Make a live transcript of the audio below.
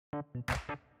All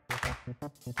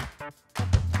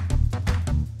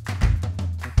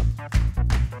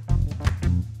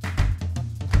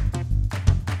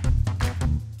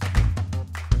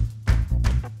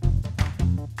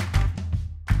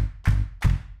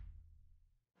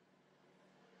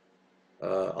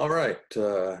right,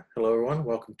 hello everyone.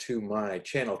 Welcome to my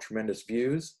channel, Tremendous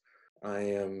Views. I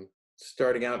am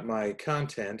starting out my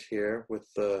content here with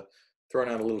throwing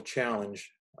out a little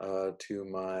challenge to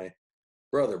my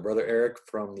brother Eric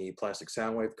from the Plastic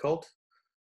Soundwave Cult.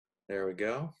 There we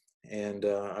go. And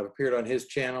I've appeared on his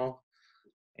channel,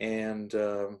 and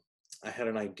I had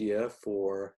an idea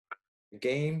for a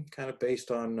game kind of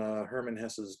based on Hermann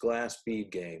Hesse's glass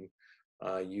bead game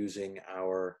using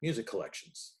our music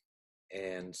collections.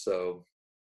 And so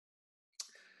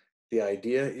the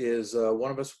idea is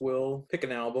one of us will pick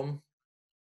an album,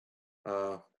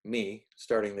 me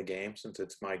starting the game since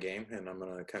it's my game, and I'm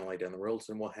going to kind of lay down the rules,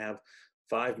 and we'll have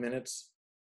 5 minutes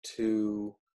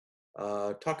to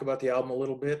talk about the album a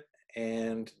little bit,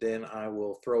 and then I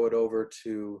will throw it over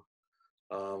to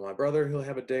my brother. He'll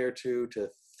have a day or two to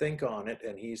think on it,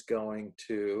 and he's going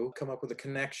to come up with a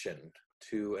connection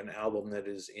to an album that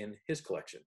is in his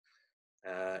collection.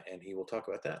 And he will talk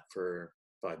about that for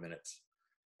 5 minutes,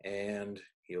 and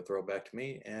he'll throw it back to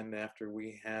me, and after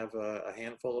we have a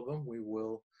handful of them, we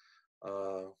will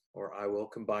or I will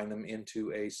combine them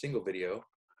into a single video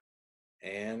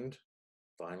and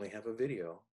finally have a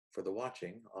video for the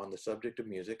watching on the subject of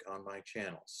music on my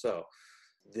channel. So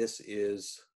this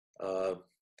is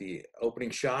the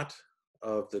opening shot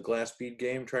of the glass bead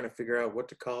game, trying to figure out what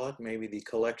to call it, maybe the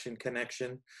collection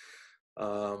connection.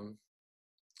 I'm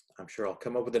sure I'll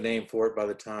come up with a name for it by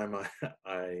the time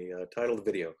I title the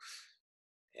video.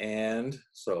 And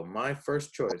so my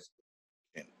first choice.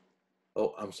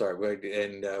 Oh, I'm sorry.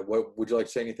 And what would you like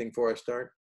to say anything before I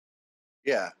start?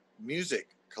 Yeah,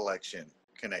 music collection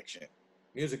connection.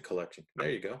 Music collection. There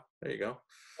you go. There you go.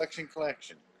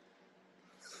 Collection.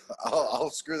 I'll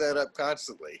screw that up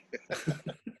constantly.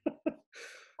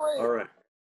 All right.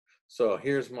 So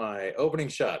here's my opening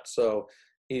shot. So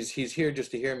he's here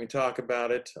just to hear me talk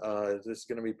about it. This is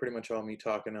going to be pretty much all me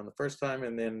talking on the first time,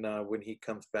 and then when he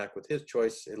comes back with his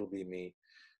choice, it'll be me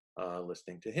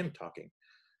listening to him talking.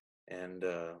 And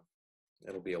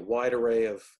it'll be a wide array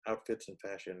of outfits and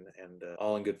fashion, and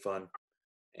all in good fun.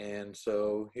 And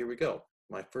so here we go.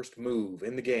 My first move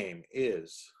in the game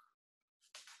is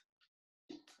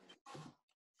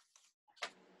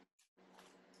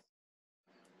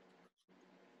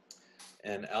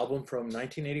an album from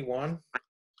 1981,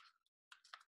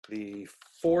 the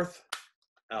fourth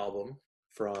album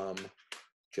from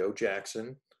Joe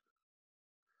Jackson's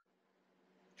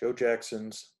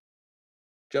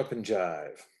Jumpin'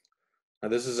 Jive. Now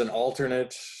this is an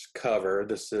alternate cover.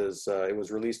 This is it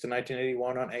was released in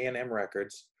 1981 on A&M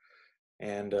Records,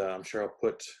 and I'm sure I'll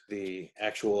put the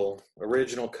actual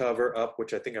original cover up,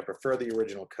 which I think I prefer the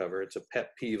original cover. It's a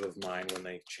pet peeve of mine when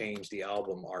they change the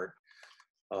album art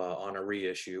on a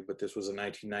reissue, but this was a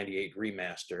 1998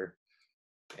 remaster,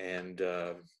 and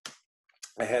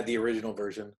I had the original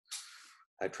version.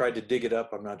 I tried to dig it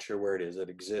up. I'm not sure where it is. It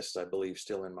exists, I believe,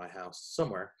 still in my house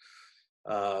somewhere.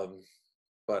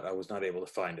 But I was not able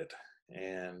to find it.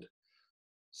 And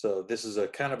so this is a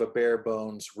kind of a bare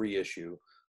bones reissue,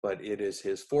 but it is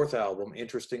his fourth album.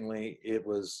 Interestingly, it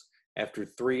was after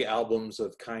 3 albums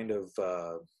of kind of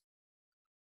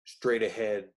straight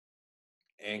ahead,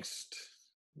 angst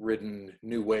ridden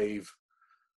new wave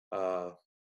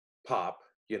pop.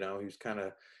 You know, he was kind of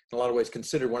in a lot of ways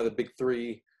considered one of the big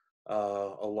 3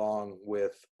 along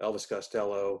with Elvis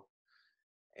Costello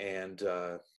and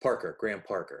Graham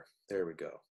Parker. There we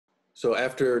go. So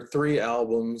after 3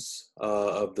 albums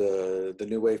of the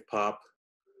new wave pop,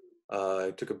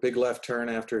 he took a big left turn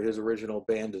after his original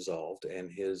band dissolved, and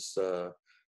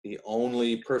the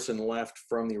only person left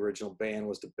from the original band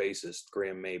was the bassist,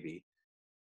 Graham Mabey.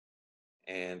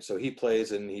 And so he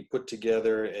plays, and he put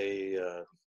together a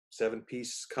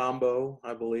 7-piece combo,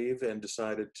 I believe, and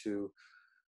decided to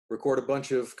record a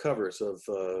bunch of covers of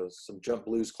some jump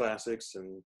blues classics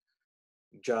and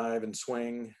jive and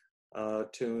swing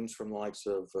tunes from the likes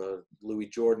of Louis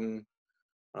Jordan,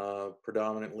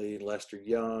 predominantly Lester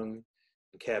Young,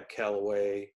 Cab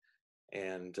Calloway,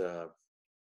 and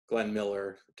Glenn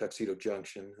Miller. Tuxedo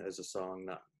Junction as a song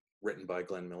not written by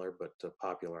Glenn Miller, but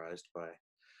popularized by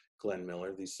Glenn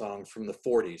Miller. These songs from the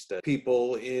 40s that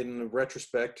people in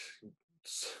retrospect,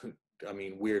 I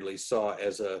mean, weirdly saw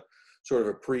as a sort of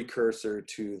a precursor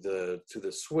to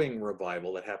the swing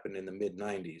revival that happened in the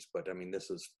mid-90s. But I mean, this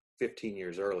is 15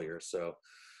 years earlier, so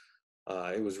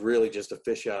it was really just a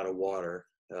fish out of water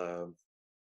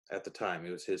at the time.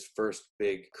 It was his first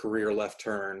big career left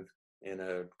turn in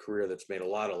a career that's made a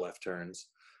lot of left turns.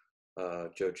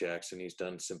 Joe Jackson, he's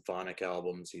done symphonic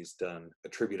albums. He's done a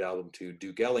tribute album to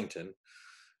Duke Ellington.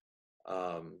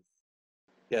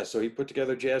 Yeah, so he put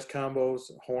together jazz combos,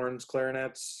 horns,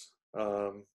 clarinets,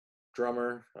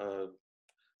 drummer,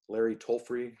 Larry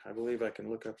Tolfrey, I believe. I can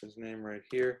look up his name right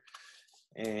here.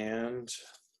 And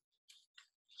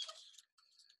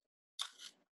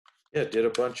yeah, did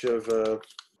a bunch of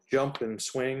jump and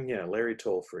swing. Yeah, Larry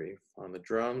Tolfrey. On the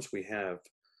drums, we have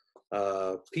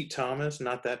Pete Thomas,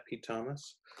 not that Pete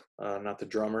Thomas, not the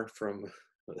drummer from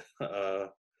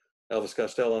Elvis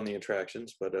Costello on the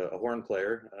Attractions, but a horn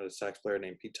player, a sax player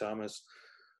named Pete Thomas,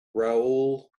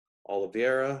 Raul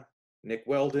Oliveira, Nick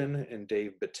Weldon, and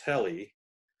Dave Battelli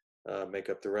make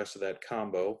up the rest of that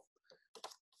combo.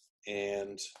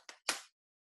 And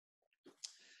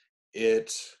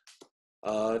it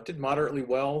did moderately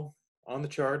well on the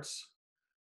charts.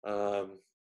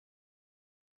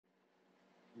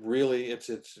 Really, it's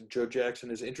Joe Jackson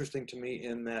is interesting to me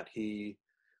in that he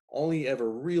only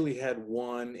ever really had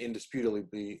one indisputably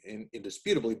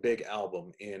big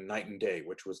album in Night and Day,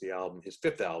 which was the album, his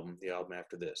fifth album, the album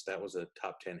after this. That was a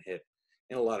top 10 hit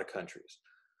in a lot of countries.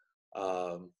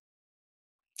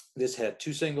 This had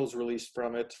two singles released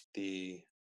from it, the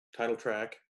title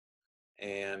track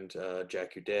and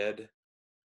Jack You Dead.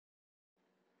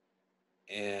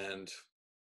 And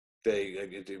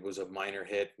it was a minor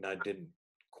hit, and I didn't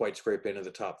quite scrape into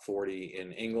the top 40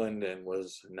 in England and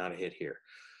was not a hit here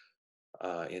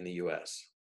in the US.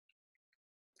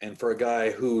 And for a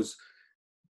guy who's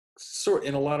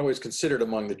in a lot of ways considered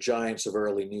among the giants of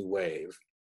early new wave,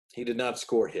 he did not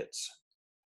score hits,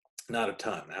 not a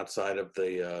ton, outside of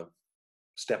the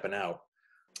Steppin' Out,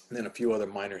 and then a few other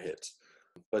minor hits.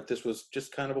 But this was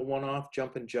just kind of a one-off,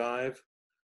 jump and jive,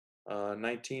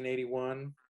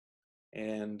 1981.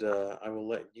 And I will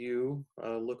let you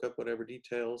look up whatever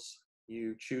details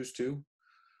you choose to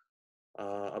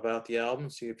about the album,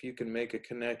 see if you can make a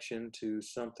connection to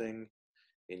something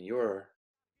in your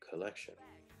collection.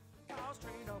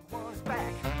 Train up 1 is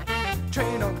back,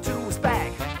 train up 2 is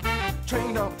back,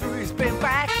 train up 3 is been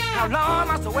back. How long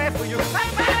must I wait for you?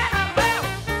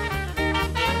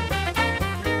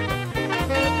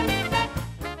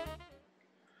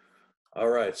 All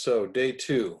right, so day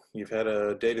 2, you've had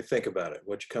a day to think about it.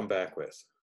 What'd you come back with?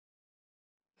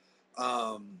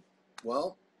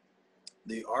 Well,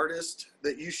 the artist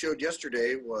that you showed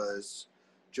yesterday was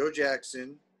Joe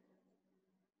Jackson,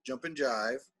 Jumpin'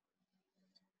 Jive,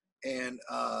 and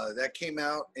that came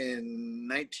out in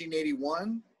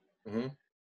 1981. Mm-hmm.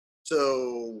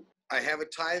 So I have a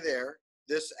tie there.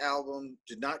 This album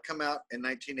did not come out in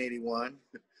 1981,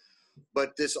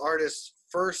 but this artist's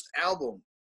first album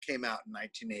came out in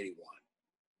 1981.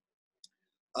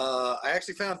 I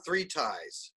actually found 3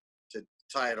 ties to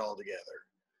tie it all together.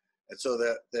 And so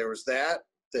that there was that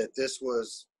this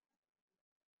was,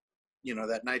 that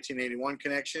 1981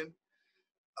 connection.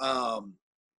 But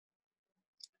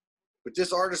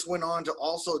this artist went on to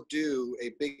also do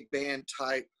a big band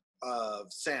type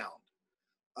of sound.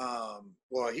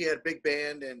 Well, he had big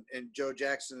band, and Joe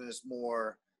Jackson is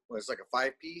more, it's like a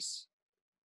 5-piece,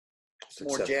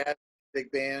 more jazz,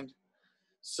 big band.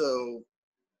 So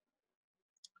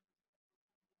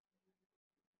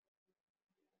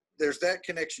there's that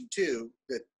connection too,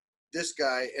 that this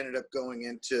guy ended up going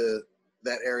into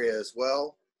that area as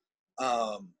well.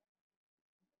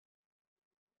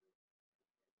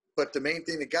 But the main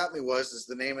thing that got me is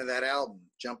the name of that album,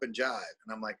 Jumpin' Jive.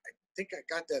 And I'm like, I think I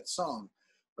got that song,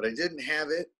 but I didn't have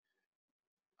it.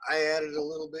 I added a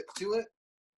little bit to it.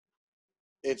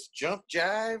 It's Jump,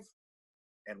 Jive,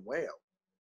 and Wail.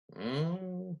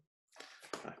 I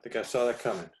think I saw that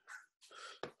coming.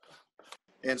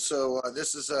 And so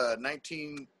this is a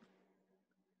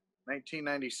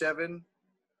 1997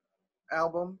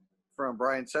 album from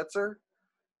Brian Setzer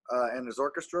and his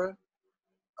orchestra.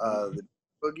 The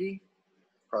Boogie.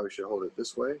 Probably should hold it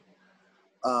this way.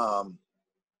 You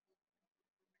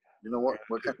know what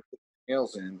kind of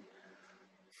nails in?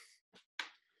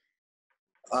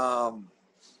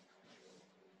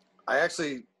 I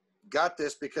actually got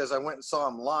this because I went and saw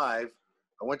him live.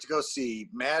 I went to go see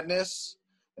Madness,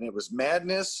 and it was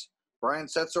Madness, Brian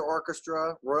Setzer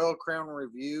Orchestra, Royal Crown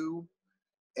Review,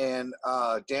 and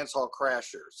Dance Hall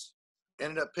Crashers.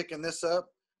 Ended up picking this up.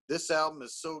 This album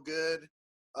is so good.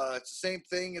 It's the same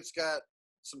thing. It's got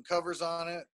some covers on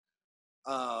it,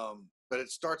 but it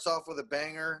starts off with a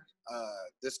banger.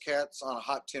 This Cat's on a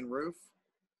Hot Tin Roof.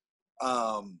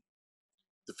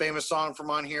 The famous song from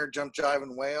on here, Jump, Jive,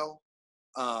 and Wail.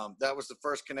 That was the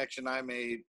first connection I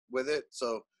made with it.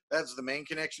 So That's the main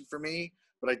connection for me.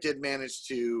 But I did manage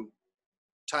to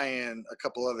tie in a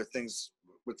couple other things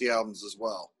with the albums as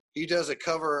well. He does a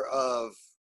cover of,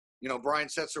 Brian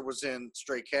Setzer was in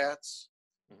Stray Cats.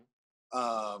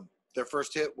 Their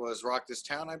first hit was Rock This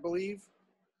Town, I believe.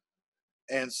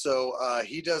 And so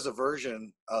he does a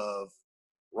version of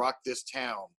Rock This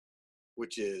Town,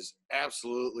 which is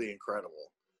absolutely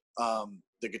incredible.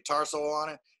 The guitar solo on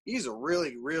it, he's a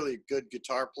really, really good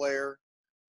guitar player.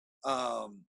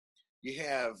 You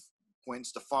have Gwen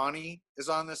Stefani is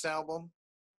on this album.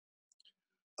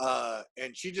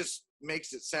 And she just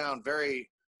makes it sound very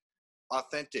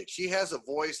authentic. She has a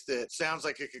voice that sounds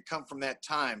like it could come from that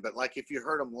time, but like if you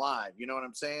heard them live, you know what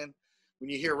I'm saying? When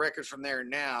you hear records from there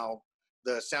now,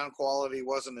 the sound quality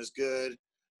wasn't as good,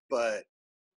 but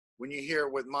when you hear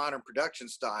it with modern production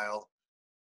style,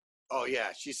 oh yeah,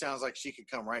 she sounds like she could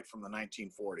come right from the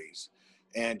 1940s.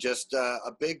 And just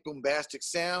a big bombastic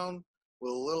sound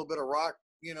with a little bit of rock,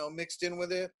 mixed in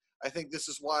with it. I think this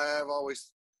is why I've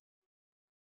always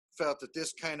felt that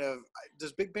this kind of,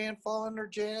 does big band fall under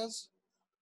jazz?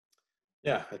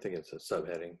 Yeah, I think it's a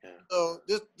subheading. Yeah. So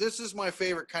this is my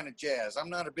favorite kind of jazz. I'm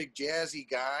not a big jazzy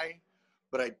guy,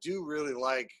 but I do really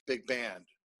like big band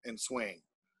and swing.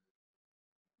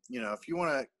 If you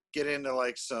want to get into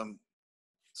like some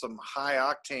high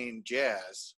octane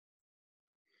jazz,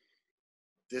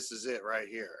 this is it right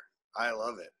here. I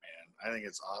love it, man. I think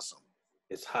it's awesome.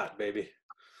 It's hot, baby.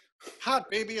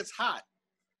 Hot, baby. It's hot.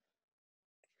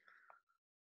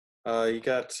 You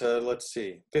got, let's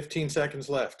see, 15 seconds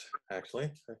left,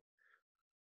 actually.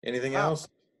 Anything else?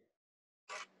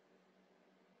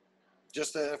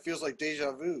 Just it feels like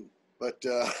deja vu, but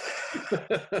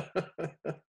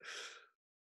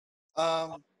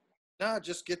no,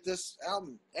 just get this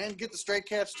album and get the Stray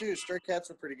Cats too. Stray Cats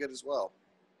are pretty good as well.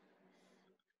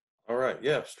 All right,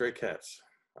 yeah, Stray Cats.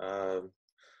 All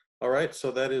right, so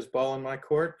that is Ball in My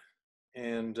Court,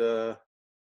 and there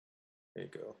you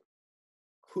go.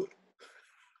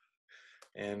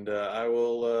 And I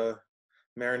will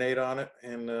marinate on it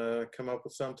and come up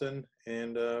with something,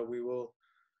 and we will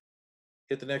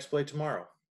hit the next play tomorrow.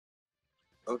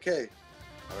 Okay.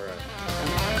 All right.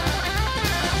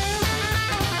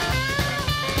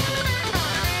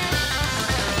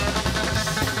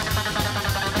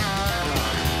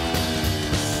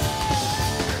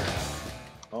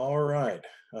 All right,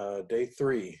 day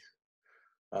 3.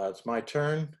 It's my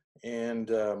turn, and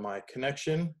my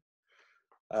connection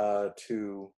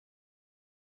to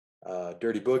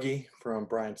Dirty Boogie from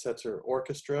Brian Setzer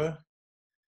Orchestra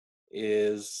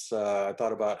is, I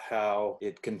thought about how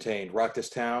it contained Rock This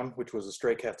Town, which was a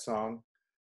Stray Cat song,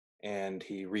 and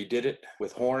he redid it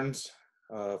with horns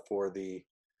for the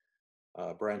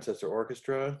Brian Setzer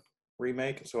Orchestra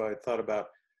remake. So I thought about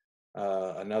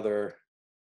another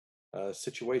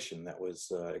situation that was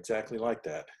exactly like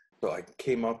that. So I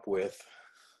came up with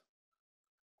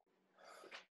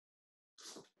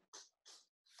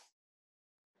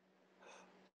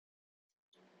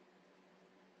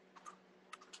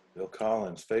Phil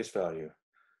Collins, Face Value,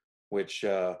 which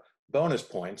bonus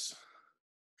points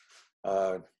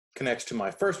connects to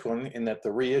my first one in that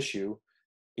the reissue,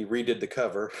 he redid the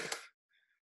cover,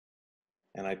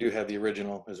 and I do have the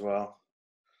original as well.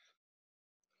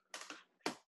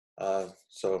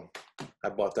 So I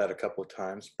bought that a couple of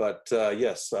times. But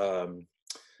yes,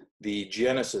 the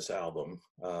Genesis album,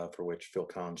 for which Phil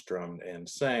Collins drummed and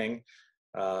sang,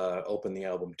 opened the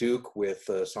album Duke with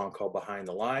a song called Behind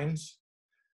the Lines,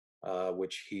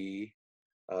 which he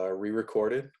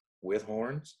re-recorded with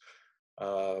horns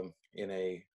in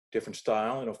a different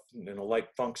style, in a light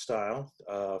funk style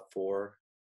for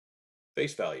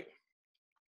Face Value.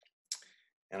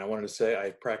 And I wanted to say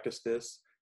I practiced this.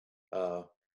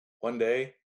 One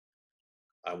day,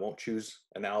 I won't choose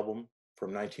an album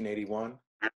from 1981,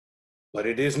 but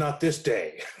it is not this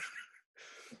day.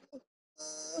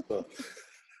 So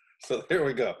there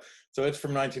we go. So it's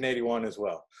from 1981 as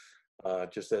well,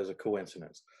 just as a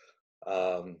coincidence.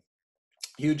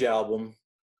 Huge album,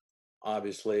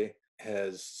 obviously,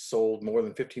 has sold more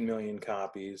than 15 million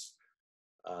copies.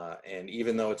 And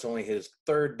even though it's only his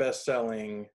third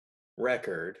best-selling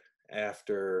record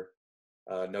after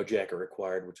No Jacket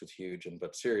Required, which was huge,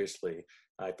 but seriously,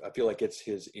 I feel like it's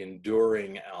his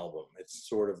enduring album. It's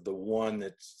sort of the one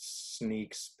that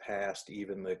sneaks past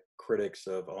even the critics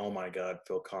of, oh my God,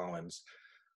 Phil Collins,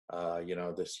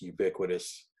 this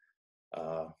ubiquitous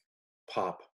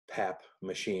pap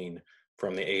machine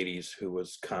from the 80s who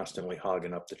was constantly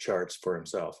hogging up the charts for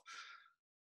himself.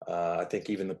 I think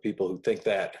even the people who think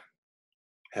that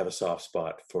have a soft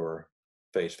spot for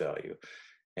Face Value.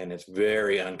 And it's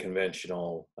very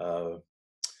unconventional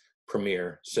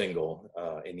premiere single,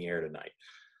 In the Air Tonight.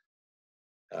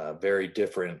 Very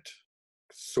different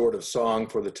sort of song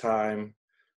for the time.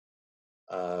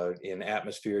 In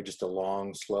atmosphere, just a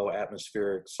long, slow,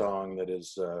 atmospheric song that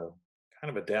is kind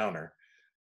of a downer.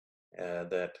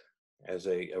 That, as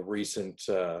a recent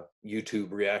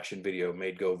YouTube reaction video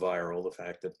made go viral, the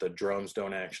fact that the drums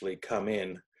don't actually come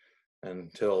in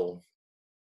until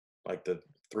like the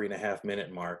 3.5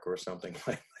 minute mark or something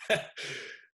like that.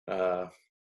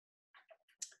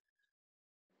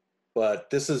 But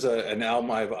this is an album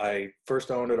I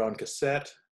first owned it on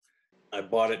cassette. I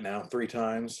bought it now 3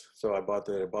 times. So I bought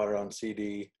it on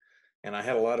CD, and I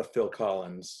had a lot of Phil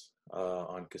Collins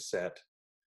on cassette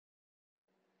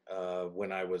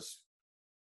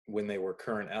when they were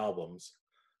current albums.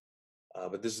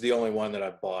 But this is the only one that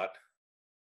I bought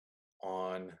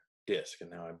on disc, and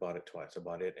now I bought it twice. I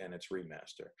bought it and its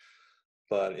remaster.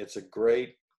 But it's a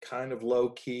great kind of low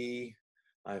key.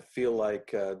 I feel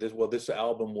like this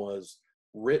album was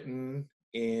written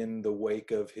in the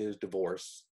wake of his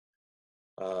divorce.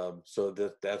 So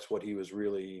that's what he was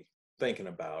really thinking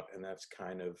about. And that's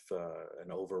kind of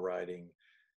an overriding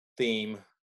theme.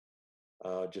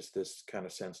 Just this kind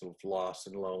of sense of loss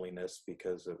and loneliness,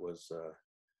 because it was,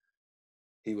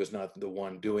 he was not the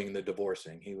one doing the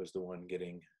divorcing. He was the one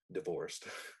getting divorced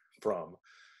from,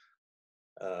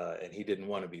 and he didn't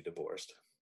want to be divorced.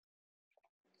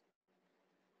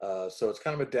 So it's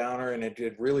kind of a downer, and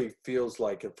it really feels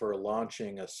like for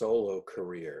launching a solo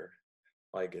career,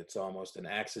 like it's almost an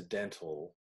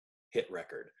accidental hit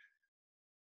record,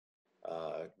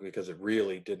 because it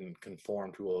really didn't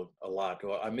conform to a lot.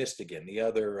 Well, I Missed Again, the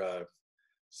other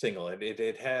single.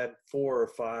 It had 4 or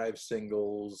 5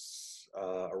 singles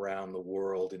around the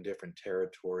world in different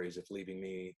territories. If Leaving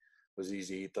Me Was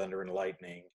Easy, Thunder and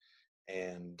Lightning,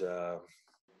 and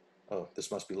This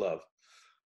Must Be Love.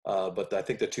 But I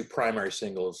think the 2 primary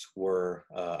singles were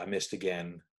I Missed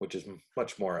Again, which is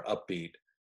much more upbeat,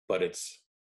 but it's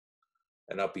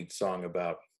an upbeat song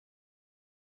about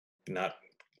not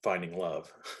finding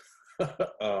love.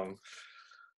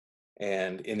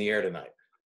 And In the Air Tonight.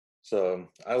 So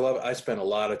I spent a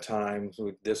lot of time.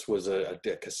 This was a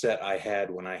cassette I had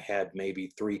when I had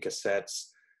maybe 3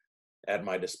 cassettes at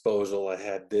my disposal. I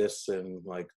had this and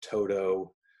like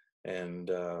Toto,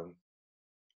 and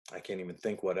I can't even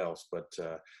think what else, but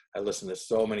I listened to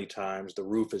so many times. The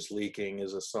Roof Is Leaking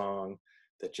is a song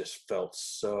that just felt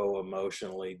so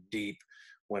emotionally deep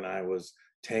when I was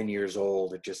 10 years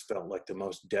old. It just felt like the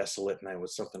most desolate, and it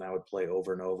was something I would play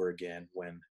over and over again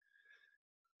when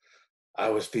I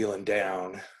was feeling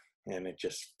down, and it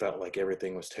just felt like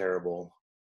everything was terrible.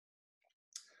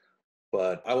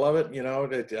 But I love it. You know,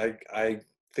 I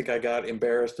think I got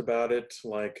embarrassed about it,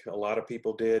 like a lot of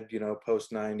people did, you know,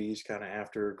 post 90s, kind of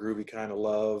after Groovy Kind of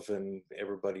Love, and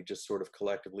everybody just sort of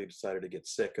collectively decided to get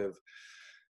sick of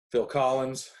Phil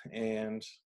Collins, and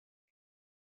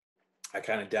I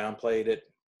kind of downplayed it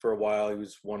for a while. He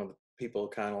was one of the people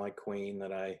kind of like Queen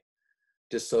that I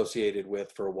dissociated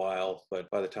with for a while, but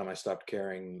by the time I stopped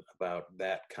caring about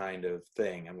that kind of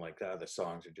thing, I'm like, the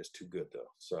songs are just too good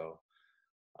though. So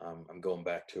I'm going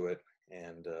back to it.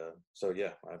 And so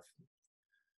yeah,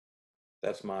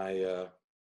 that's my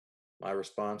my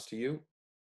response to you,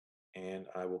 and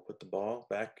I will put the ball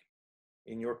back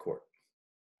in your court.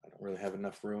 I don't really have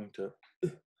enough room to.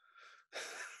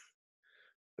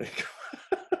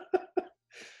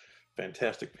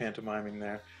 Fantastic pantomiming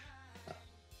there.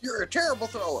 You're a terrible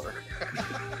thrower.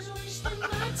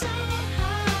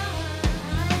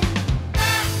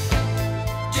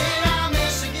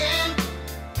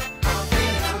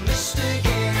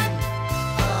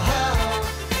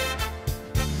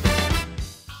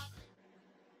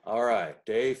 All right,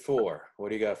 day 4. What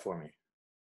do you got for me?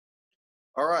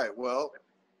 All right, well,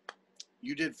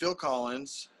 you did Phil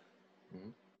Collins. Mm-hmm.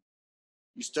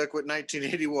 You stuck with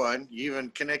 1981. You even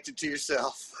connected to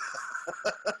yourself.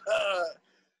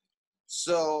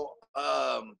 So,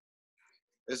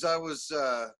 as I was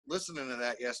listening to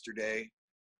that yesterday,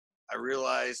 I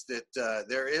realized that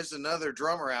there is another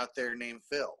drummer out there named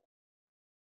Phil.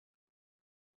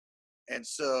 And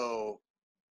so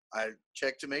I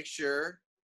checked to make sure,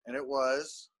 and it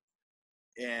was.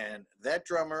 And that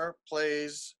drummer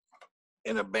plays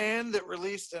in a band that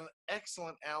released an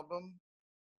excellent album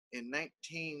in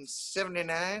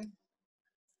 1979.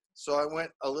 So I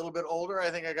went a little bit older. I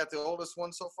think I got the oldest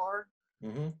one so far.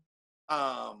 Mm-hmm.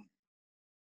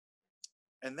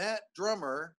 And that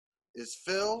drummer is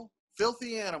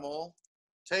Filthy Animal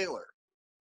Taylor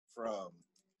from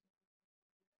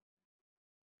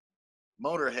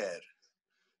Motorhead.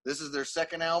 This is their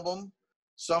second album.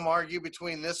 Some argue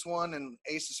between this one and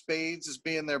Ace of Spades as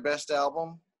being their best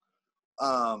album.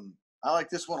 I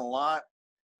like this one a lot.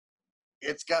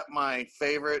 It's got my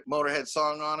favorite Motorhead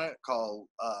song on it called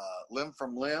Limb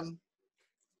from Limb.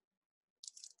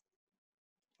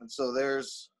 And so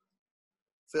there's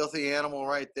Filthy Animal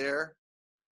right there.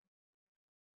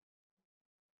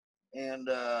 And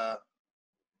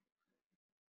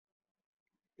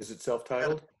Is it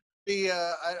self-titled?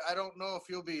 I don't know if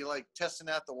you'll be like testing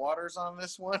out the waters on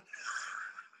this one.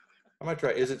 I might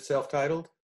try. Is it self-titled?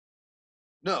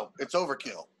 No, it's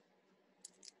Overkill.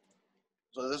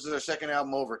 So this is their second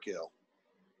album, Overkill.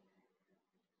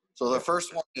 So the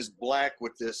first one is black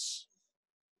with this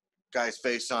guy's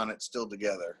face on it still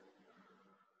together.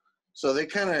 So they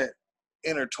kind of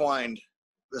intertwined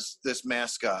this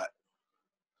mascot.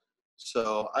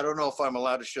 So I don't know if I'm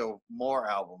allowed to show more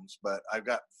albums, but I've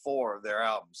got 4 of their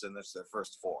albums, and it's their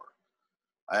first 4.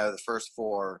 I have the first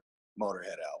 4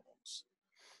 Motorhead albums.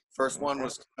 First one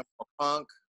was kind of punk,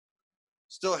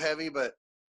 still heavy, but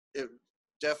it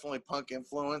definitely punk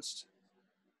influenced.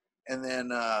 And then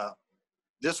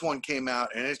this one came out,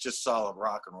 and it's just solid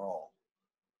rock and roll.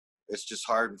 It's just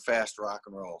hard and fast rock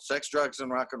and roll. Sex, drugs,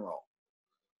 and rock and roll.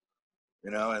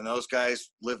 You know, and those guys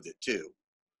lived it too.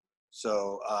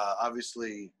 So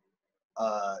obviously,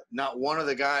 not one of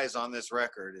the guys on this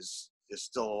record is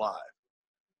still alive.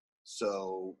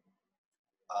 So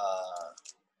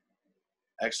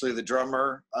actually, the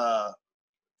drummer,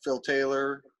 Phil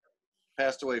Taylor,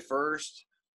 passed away first.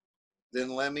 Then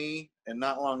Lemmy, and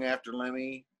not long after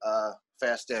Lemmy,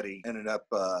 Fast Eddie ended up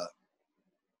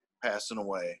passing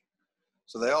away.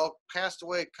 So they all passed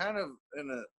away kind of in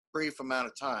a brief amount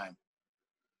of time.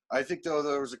 I think, though,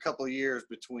 there was a couple of years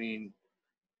between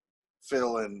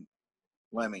Phil and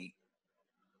Lemmy.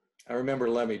 I remember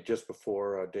Lemmy just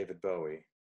before David Bowie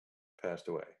passed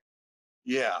away.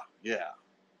 Yeah.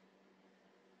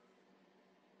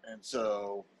 And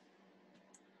so,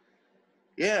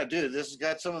 yeah, dude, this has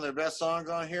got some of their best songs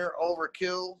on here.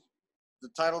 Overkill, the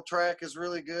title track is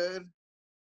really good.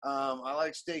 I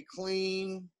like Stay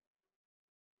Clean.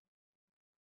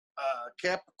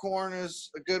 Capricorn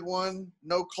is a good one.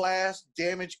 No Class,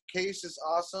 Damage Case is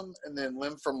awesome. And then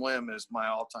Limb from Limb is my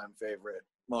all-time favorite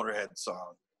Motorhead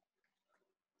song.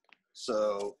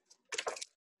 So,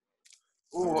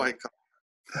 all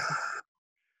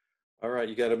right,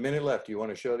 you got a minute left. Do you want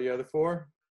to show the other 4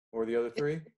 or the other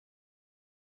 3?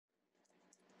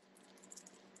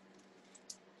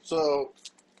 So,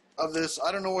 of this,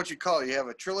 I don't know what you call it. You have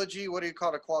a trilogy. What do you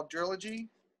call it? A quadrilogy?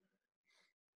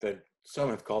 That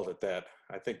some have called it that.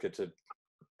 I think it's a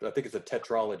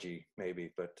tetralogy,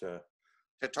 maybe, but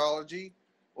Tetralogy?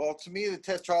 Well, to me, the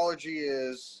tetralogy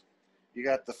is you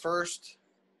got the first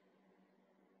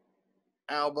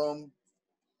album.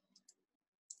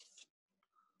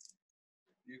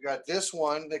 You got this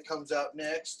one that comes out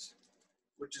next,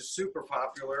 which is super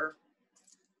popular.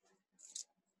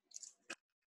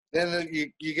 Then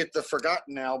you get the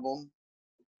Forgotten album,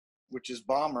 which is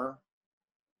Bomber.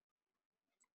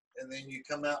 And then you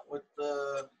come out with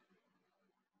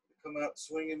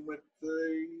swinging with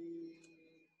the.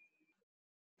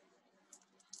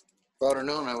 If I'd have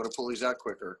known, I would have pulled these out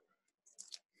quicker.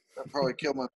 That probably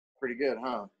killed my pretty good,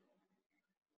 huh?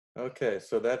 Okay,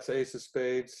 so that's Ace of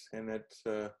Spades, and it's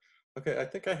okay. I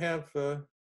think I have a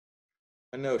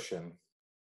notion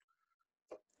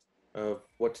of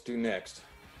what to do next.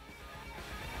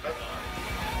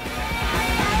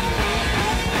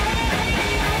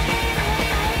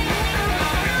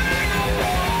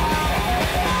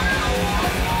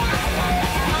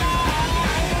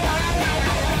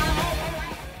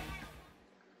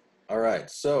 All right,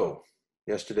 so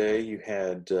yesterday you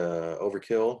had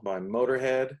Overkill by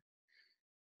Motorhead,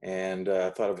 and I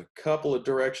thought of a couple of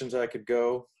directions I could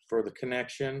go for the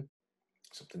connection,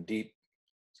 something deep,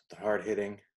 something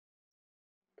hard-hitting,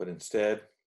 but instead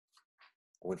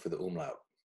I went for the umlaut.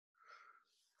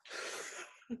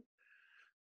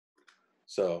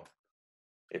 So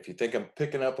if you think I'm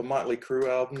picking up a Motley Crue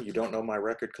album, you don't know my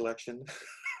record collection.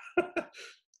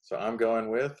 So I'm going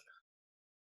with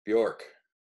Bjork.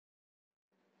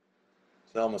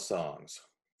 Selma Songs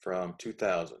from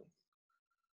 2000.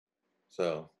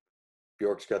 So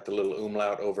Bjork's got the little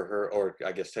umlaut over her, or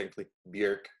I guess technically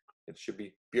Björk. It should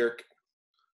be Björk,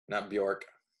 not Bjork.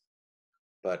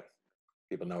 But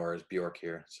people know her as Bjork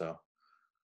here, so.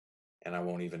 And I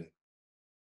won't even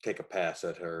take a pass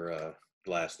at her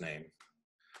last name,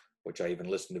 which I even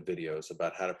listened to videos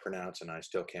about how to pronounce, and I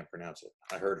still can't pronounce it.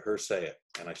 I heard her say it,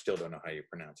 and I still don't know how you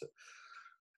pronounce it.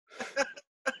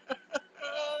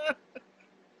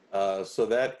 So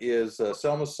that is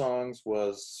Selma Songs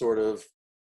was sort of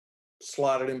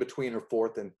slotted in between her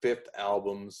fourth and fifth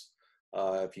albums.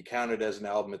 If you count it as an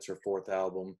album, it's her fourth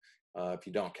album. If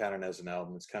you don't count it as an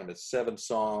album, it's kind of a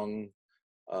 7-song,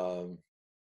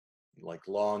 like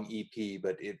long EP,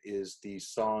 but it is the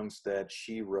songs that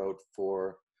she wrote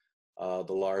for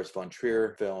the Lars von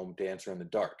Trier film Dancer in the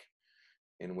Dark,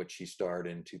 in which she starred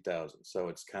in 2000. So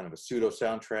it's kind of a pseudo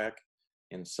soundtrack.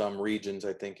 In some regions,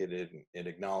 I think it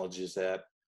acknowledges that.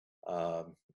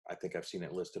 I think I've seen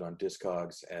it listed on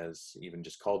Discogs as even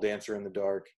just called Dancer in the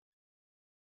Dark,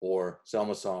 or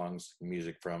Selma Songs,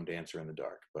 music from Dancer in the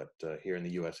Dark. But here in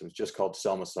the US, it was just called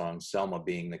Selma Songs, Selma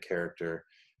being the character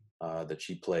that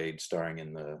she played starring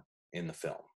in the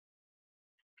film.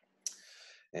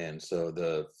 And so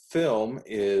the film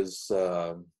is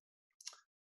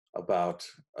about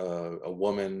a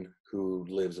woman who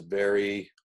lives a very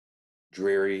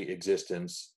dreary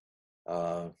existence,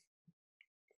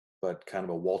 but kind of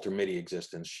a Walter Mitty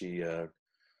existence. She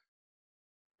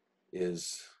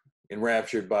is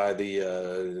enraptured by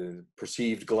the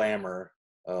perceived glamour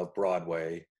of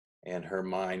Broadway, and her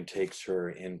mind takes her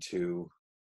into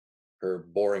her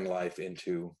boring life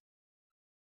into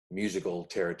musical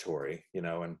territory, you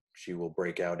know, and she will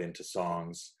break out into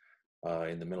songs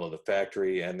in the middle of the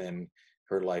factory, and then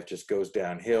her life just goes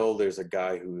downhill. There's a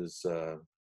guy who's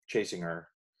chasing her,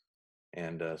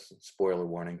 and spoiler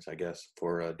warnings, I guess,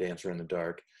 for Dancer in the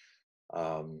Dark.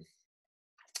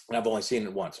 And I've only seen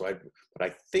it once, but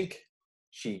I think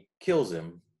she kills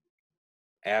him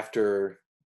after,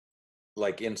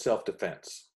 like, in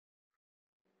self-defense.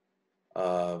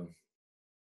 Or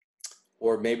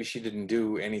maybe she didn't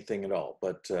do anything at all,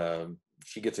 but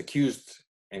she gets accused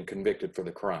and convicted for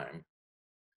the crime.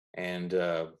 And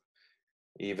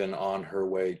even on her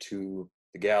way to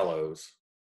the gallows,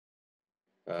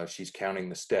 she's counting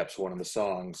the steps. One of the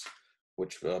songs,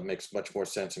 which makes much more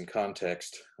sense in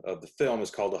context of the film,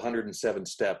 is called 107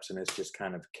 Steps, and it's just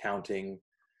kind of counting,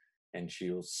 and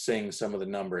she'll sing some of the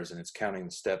numbers, and it's counting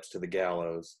the steps to the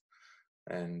gallows.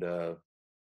 And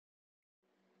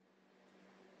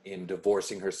in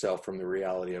divorcing herself from the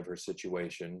reality of her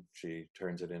situation, she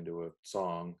turns it into a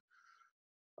song.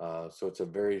 So it's a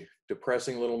very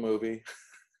depressing little movie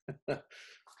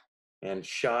and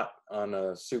shot on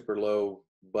a super low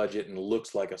budget and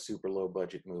looks like a super low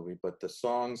budget movie, but the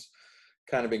songs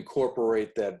kind of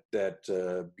incorporate that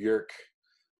Björk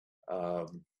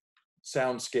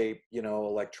soundscape, you know,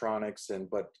 electronics,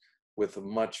 but with a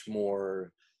much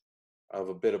more of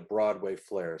a bit of Broadway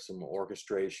flair, some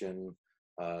orchestration.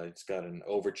 It's got an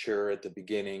overture at the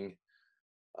beginning.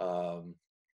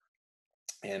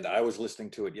 And I was listening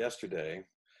to it yesterday,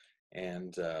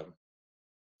 and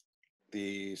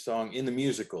the song in the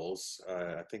musicals,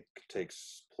 I think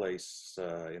takes place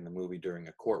in the movie during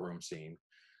a courtroom scene,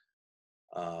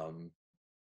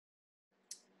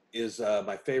 is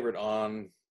my favorite on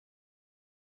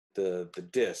the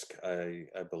disc, I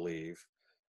believe.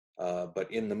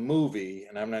 But in the movie,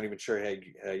 and I'm not even sure how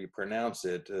you pronounce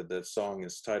it, the song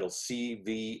is titled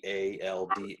C-V-A-L-D-A,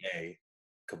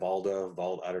 Cavalda,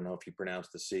 I don't know if you pronounce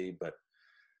the C, but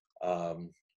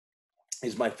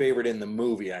is my favorite in the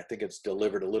movie. I think it's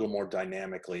delivered a little more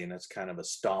dynamically, and it's kind of a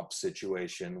stomp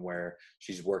situation where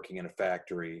she's working in a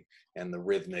factory, and the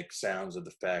rhythmic sounds of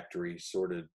the factory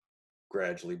sort of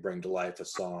gradually bring to life a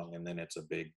song, and then it's a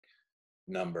big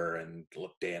number and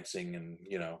dancing, and,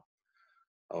 you know,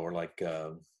 or like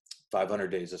 500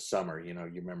 Days of Summer, you know,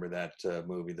 you remember that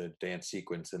movie, the dance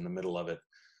sequence in the middle of it,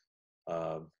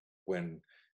 when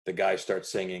the guy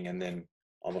starts singing, and then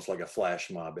almost like a flash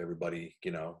mob, everybody,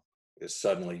 you know, is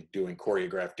suddenly doing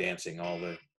choreographed dancing all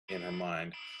in her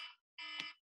mind.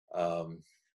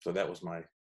 So that was my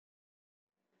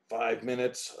 5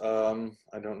 minutes. I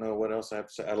don't know what else I have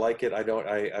to say. I like it.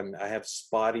 I have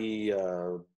spotty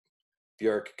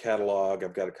Björk catalog.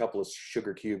 I've got a couple of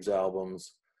Sugar Cubes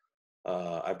albums.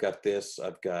 I've got this.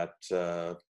 I've got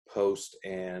Post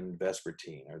and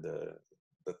Vespertine are the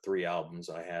 3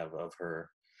 albums I have of her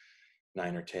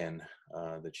 9 or 10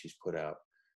 that she's put out.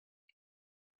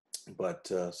 But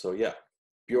so yeah,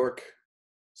 Björk,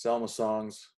 Selma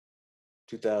Songs,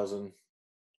 2000,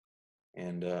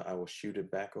 and I will shoot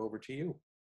it back over to you.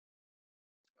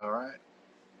 All right.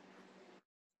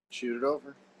 Shoot it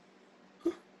over.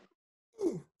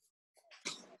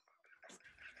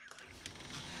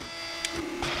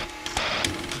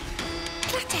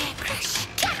 Clatter, crash,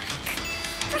 clack.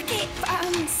 Rocket,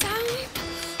 sound.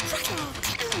 Rattle,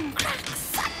 clang, crack,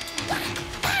 thud, whack,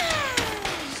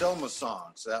 pow. Selma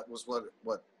Songs. That was what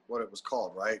it was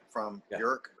called, right? From Yeah.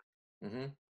 Björk. Mm-hmm.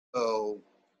 So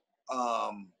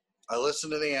I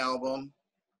listened to the album.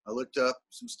 I looked up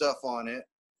some stuff on it,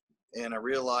 and I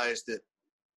realized that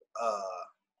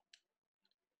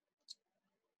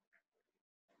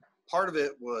part of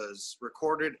it was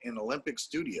recorded in Olympic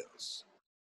Studios,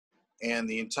 and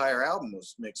the entire album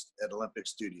was mixed at Olympic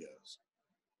Studios.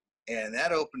 And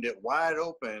that opened it wide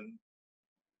open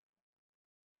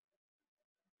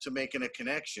to making a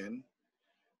connection.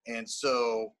 And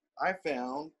so I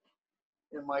found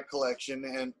in my collection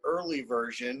an early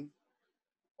version,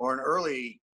 or an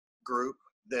early group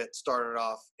that started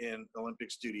off in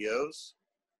Olympic Studios.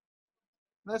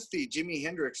 That's the Jimi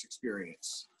Hendrix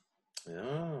Experience.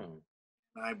 Oh.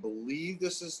 I believe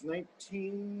this is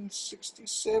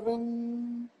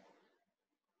 1967.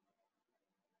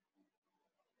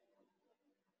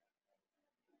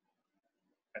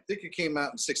 I think it came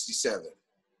out in 67.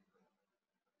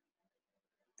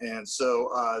 And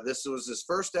so this was his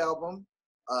first album.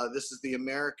 This is the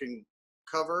American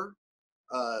cover.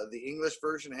 The English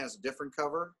version has a different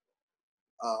cover.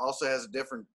 Also has a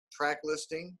different track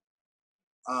listing.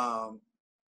 On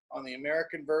the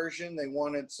American version, they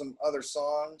wanted some other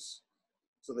songs.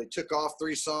 So they took off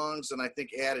 3 songs and I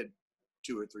think added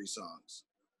 2 or 3 songs.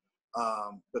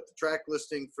 But the track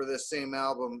listing for this same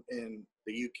album in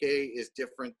the UK is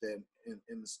different than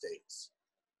in the States.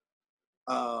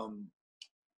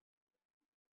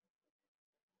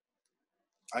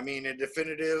 I mean, a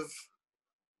definitive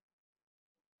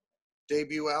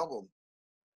debut album.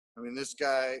 I mean, this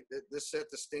set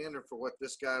the standard for what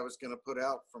this guy was going to put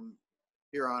out from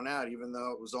here on out, even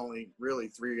though it was only really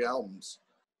 3 albums.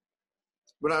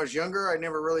 When I was younger, I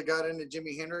never really got into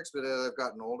Jimi Hendrix, but as I've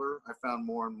gotten older, I found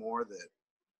more and more that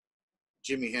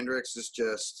Jimi Hendrix is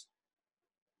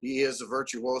he is a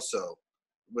virtuoso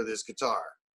with his guitar.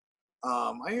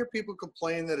 I hear people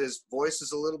complain that his voice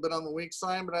is a little bit on the weak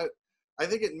side, but I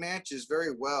think it matches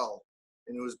very well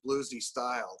into his bluesy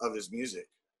style of his music.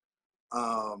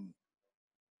 And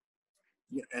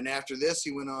after this,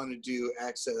 he went on to do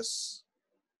Access,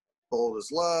 Bold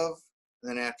as Love. And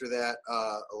then after that,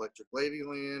 Electric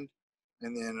Ladyland.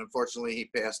 And then unfortunately, he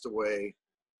passed away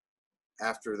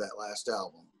after that last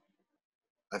album.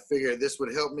 I figured this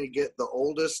would help me get the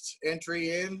oldest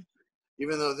entry in,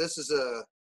 even though this is a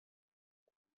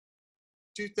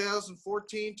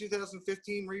 2014,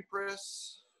 2015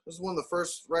 repress. This is one of the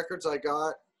first records I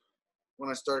got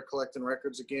when I started collecting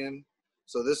records again.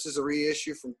 So this is a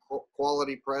reissue from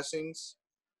Quality Pressings.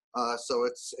 So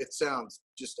it sounds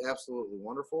just absolutely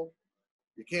wonderful.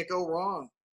 You can't go wrong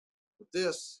with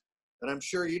this. And I'm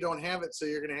sure you don't have it, so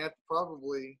you're going to have to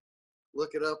probably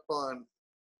look it up on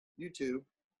YouTube.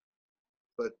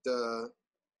 But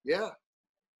yeah,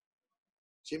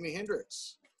 Jimi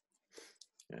Hendrix.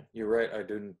 Yeah, you're right. I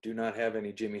do not have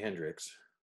any Jimi Hendrix.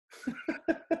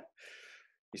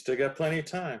 You still got plenty of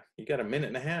time. You got 1.5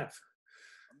 minutes.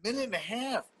 1.5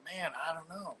 minutes? Man, I don't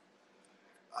know.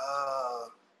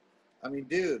 I mean,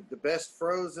 dude, the best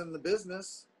froze in the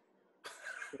business.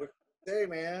 Hey,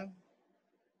 man.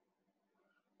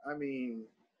 I mean,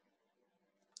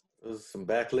 those are some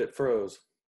backlit froze.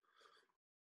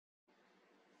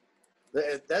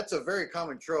 That's a very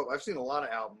common trope. I've seen a lot of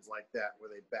albums like that where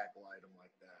they backlight them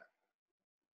like that.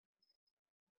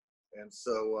 And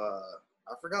so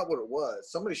I forgot what it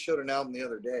was. Somebody showed an album the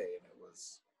other day, and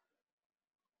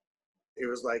it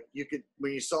was like you could,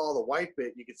 when you saw the white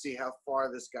bit, you could see how far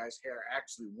this guy's hair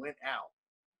actually went out.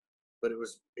 But it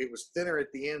was thinner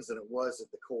at the ends than it was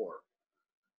at the core.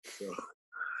 So,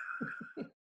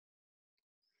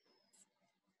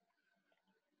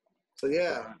 so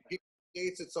yeah, in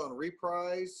States it's on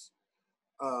Reprise,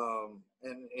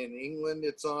 and in England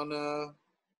it's on.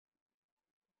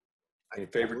 Any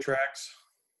favorite tracks?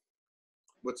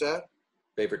 What's that?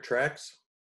 Favorite tracks?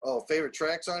 Oh, favorite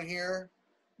tracks on here?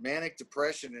 Manic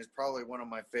Depression is probably one of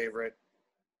my favorite.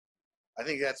 I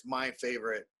think that's my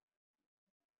favorite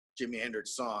Jimi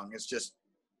Hendrix song. It's just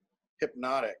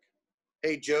hypnotic.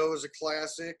 Hey Joe is a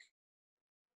classic.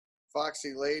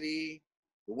 Foxy Lady.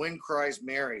 The Wind Cries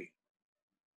Mary.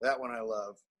 That one I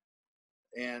love.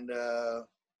 And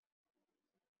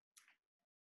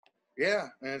yeah,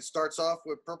 and it starts off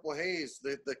with Purple Haze,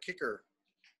 the kicker.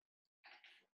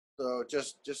 So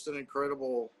just an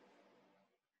incredible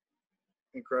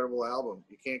album.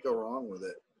 You can't go wrong with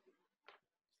it.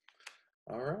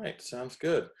 All right, sounds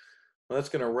good. Well, that's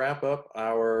going to wrap up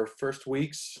our first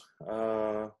week's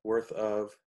worth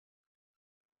of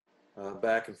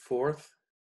back and forth.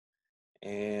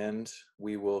 And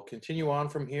we will continue on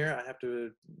from here. I have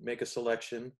to make a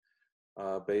selection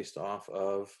based off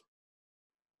of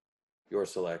your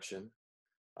selection,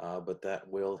 but that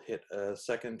will hit a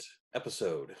second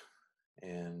episode.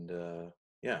 And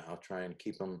yeah, I'll try and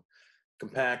keep them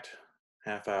compact,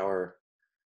 half hour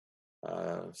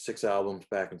 6 albums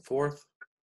back and forth.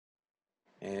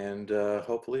 And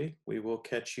hopefully we will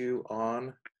catch you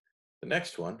on the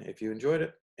next one if you enjoyed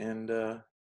it. And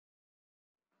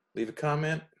leave a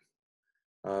comment,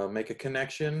 make a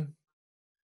connection.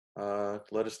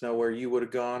 Let us know where you would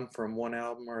have gone from one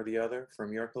album or the other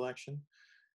from your collection.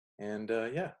 And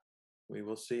yeah, we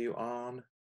will see you on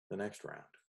the next round.